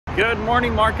Good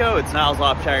morning, Marko. It's Niles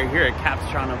Capistrano here at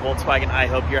Capistrano Volkswagen. I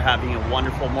hope you're having a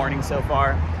wonderful morning so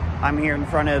far. I'm here in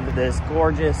front of this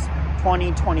gorgeous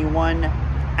 2021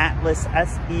 Atlas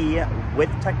SE with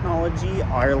technology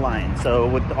RLine. So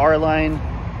with the RLine,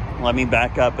 let me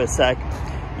back up a sec.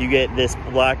 You get this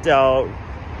blacked out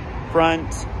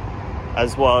front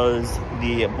as well as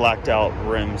the blacked out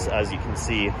rims. As you can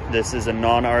see, this is a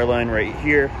non-RLine right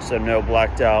here, so no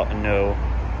blacked out and no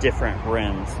different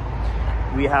rims.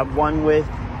 We have one with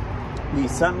the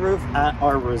sunroof at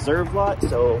our reserve lot,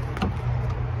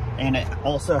 and it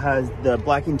also has the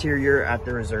black interior at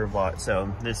the reserve lot. So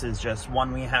this is just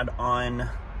one we had on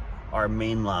our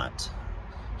main lot.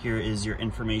 Here is your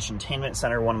informationtainment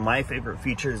center. One of my favorite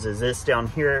features is this down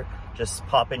here. Just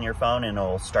pop in your phone and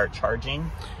it'll start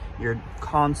charging. Your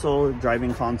console,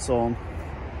 driving console,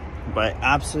 but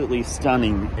absolutely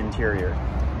stunning interior.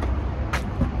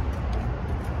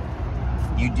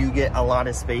 You do get a lot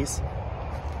of space.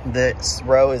 This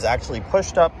row is actually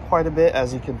pushed up quite a bit,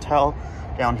 as you can tell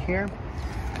down here.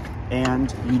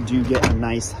 And you do get a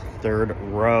nice third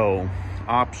row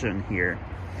option here.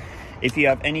 If you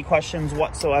have any questions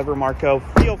whatsoever, Marko,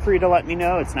 feel free to let me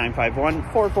know. It's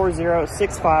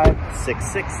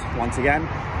 951-440-6566. Once again,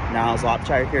 Niles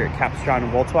Capistrano here at Capistrano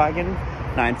Volkswagen,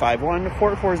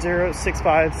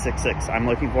 951-440-6566. I'm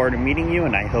looking forward to meeting you,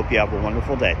 and I hope you have a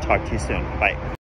wonderful day. Talk to you soon. Bye.